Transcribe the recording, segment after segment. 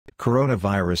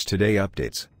Coronavirus Today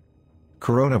updates.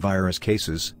 Coronavirus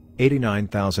cases,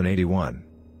 89,081.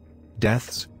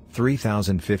 Deaths,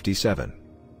 3,057.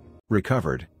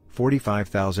 Recovered,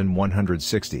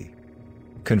 45,160.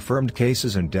 Confirmed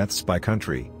cases and deaths by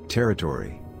country,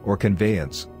 territory, or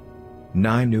conveyance.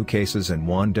 9 new cases and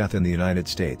 1 death in the United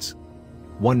States.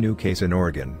 1 new case in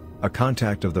Oregon, a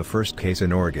contact of the first case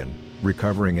in Oregon,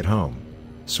 recovering at home.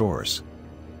 Source.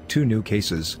 2 new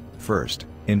cases, first,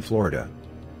 in Florida.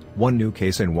 1 new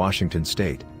case in Washington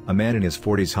State, a man in his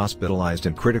 40s hospitalized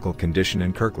in critical condition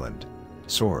in Kirkland.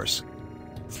 Source.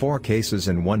 4 cases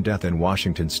and 1 death in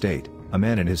Washington State, a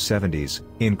man in his 70s,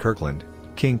 in Kirkland,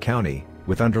 King County,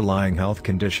 with underlying health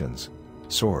conditions.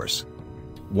 Source.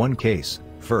 1 case,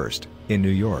 first, in New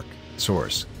York.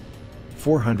 Source.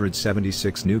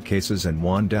 476 new cases and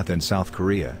 1 death in South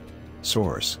Korea.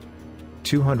 Source.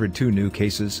 202 new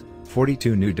cases,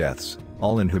 42 new deaths,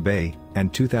 all in Hubei,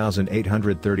 and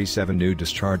 2,837 new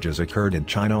discharges occurred in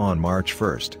China on March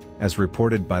 1, as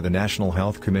reported by the National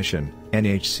Health Commission,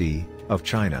 NHC, of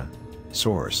China.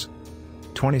 Source.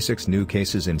 26 new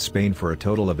cases in Spain for a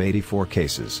total of 84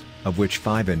 cases, of which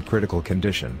 5 in critical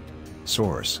condition.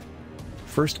 Source.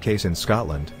 First case in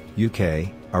Scotland,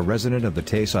 UK, a resident of the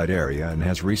Tayside area and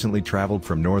has recently traveled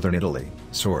from northern Italy.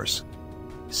 Source.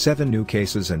 7 new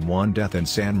cases and 1 death in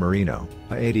San Marino,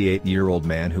 a 88-year-old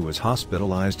man who was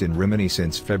hospitalized in Rimini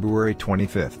since February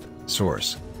 25.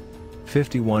 Source.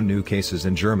 51 new cases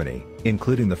in Germany,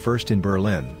 including the first in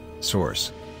Berlin.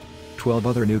 Source. 12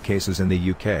 other new cases in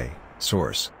the UK.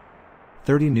 Source.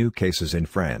 30 new cases in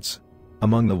France.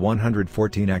 Among the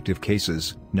 114 active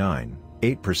cases,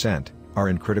 8%, are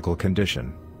in critical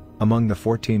condition. Among the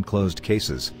 14 closed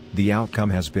cases, the outcome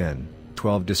has been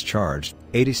 12 discharged,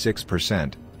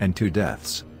 86%, and 2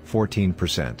 deaths,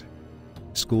 14%.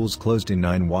 Schools closed in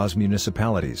 9 WAS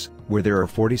municipalities, where there are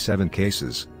 47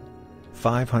 cases.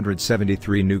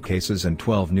 573 new cases and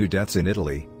 12 new deaths in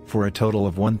Italy, for a total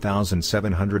of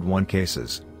 1,701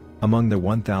 cases. Among the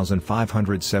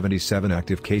 1,577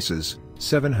 active cases,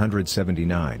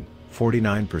 779,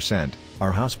 49%,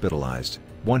 are hospitalized,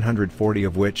 140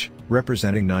 of which,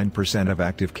 representing 9% of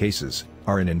active cases,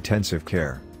 are in intensive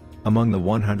care. Among the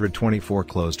 124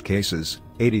 closed cases,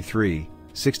 83,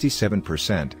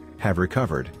 67%, have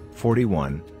recovered,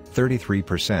 41,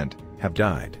 33%, have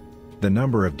died. The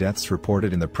number of deaths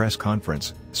reported in the press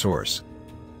conference. Source.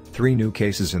 3 new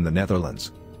cases in the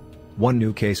Netherlands. 1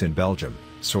 new case in Belgium.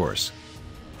 Source.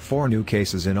 4 new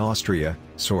cases in Austria.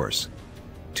 Source.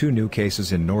 2 new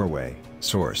cases in Norway.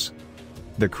 Source.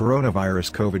 The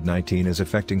coronavirus COVID-19 is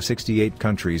affecting 68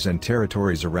 countries and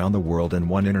territories around the world and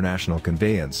 1 international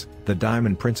conveyance, the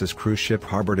Diamond Princess cruise ship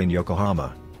harbored in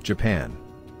Yokohama, Japan.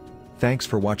 Thanks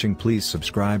for watching. Please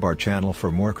subscribe our channel for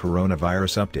more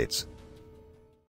coronavirus updates.